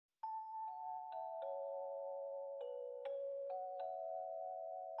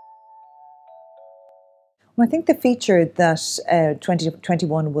Well, I think the feature that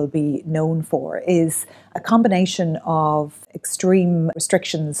 2021 will be known for is a combination of extreme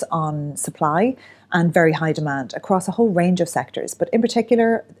restrictions on supply and very high demand across a whole range of sectors, but in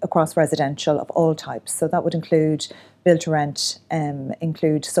particular across residential of all types. So that would include build to rent,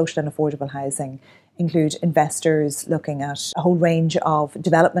 include social and affordable housing, include investors looking at a whole range of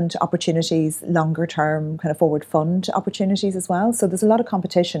development opportunities, longer term kind of forward fund opportunities as well. So there's a lot of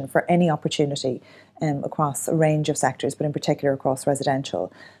competition for any opportunity across a range of sectors, but in particular across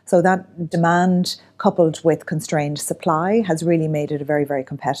residential. So that demand coupled with constrained supply has really made it a very, very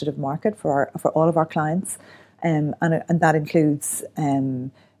competitive market for all of our clients. And that includes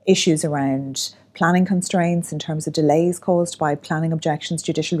issues around planning constraints in terms of delays caused by planning objections.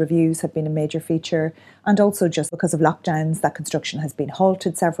 Judicial reviews have been a major feature, and also just because of lockdowns, that construction has been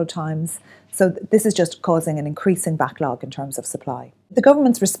halted several times. So this is just causing an increasing backlog in terms of supply. The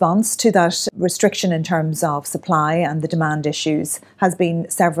government's response to that restriction in terms of supply and the demand issues has been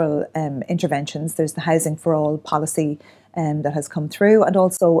several interventions. There's the Housing for All policy that has come through, and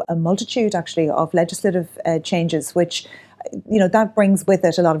also a multitude actually of legislative changes, which that brings with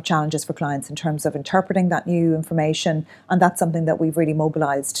it a lot of challenges for clients in terms of interpreting that new information. And that's something that we've really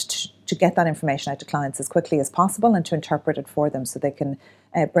mobilised to get that information out to clients as quickly as possible and to interpret it for them so they can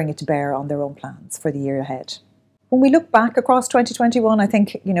bring it to bear on their own plans for the year ahead. When we look back across 2021, I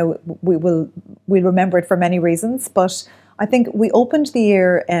think, we'll remember it for many reasons, but I think we opened the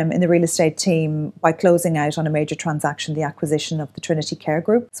year in the real estate team by closing out on a major transaction, the acquisition of the Trinity Care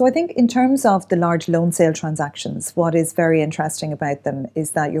Group. So I think in terms of the large loan sale transactions, what is very interesting about them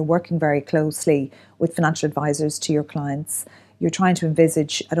is that you're working very closely with financial advisors to your clients. You're trying to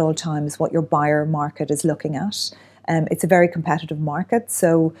envisage at all times what your buyer market is looking at. It's a very competitive market,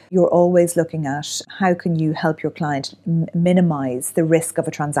 so you're always looking at how can you help your client minimise the risk of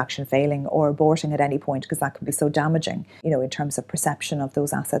a transaction failing or aborting at any point, because that can be so damaging, in terms of perception of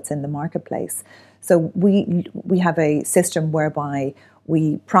those assets in the marketplace. So we have a system whereby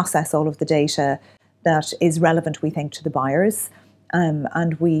we process all of the data that is relevant, we think, to the buyers.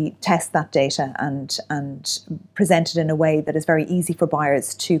 And we test that data and present it in a way that is very easy for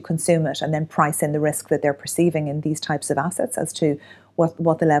buyers to consume it, and then price in the risk that they're perceiving in these types of assets as to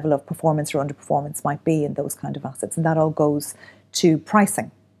what the level of performance or underperformance might be in those kind of assets. And that all goes to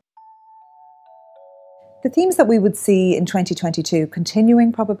pricing. The themes that we would see in 2022,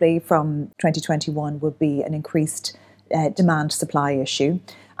 continuing probably from 2021, would be an increased demand-supply issue.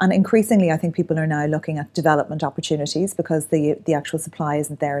 And increasingly, I think people are now looking at development opportunities because the actual supply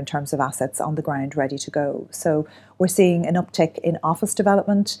isn't there in terms of assets on the ground ready to go. So we're seeing an uptick in office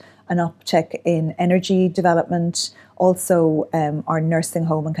development, an uptick in energy development, also our nursing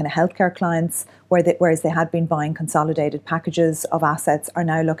home and kind of healthcare clients, whereas they had been buying consolidated packages of assets, are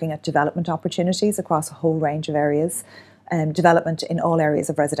now looking at development opportunities across a whole range of areas. Development in all areas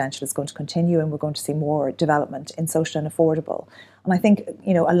of residential is going to continue, and we're going to see more development in social and affordable. And I think,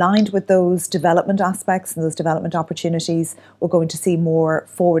 aligned with those development aspects and those development opportunities, we're going to see more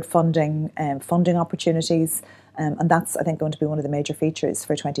forward funding opportunities. And that's, I think, going to be one of the major features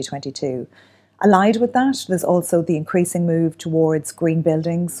for 2022. Allied with that, there's also the increasing move towards green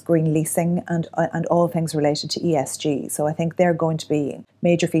buildings, green leasing, and all things related to ESG. So I think they're going to be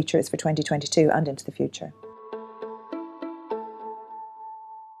major features for 2022 and into the future.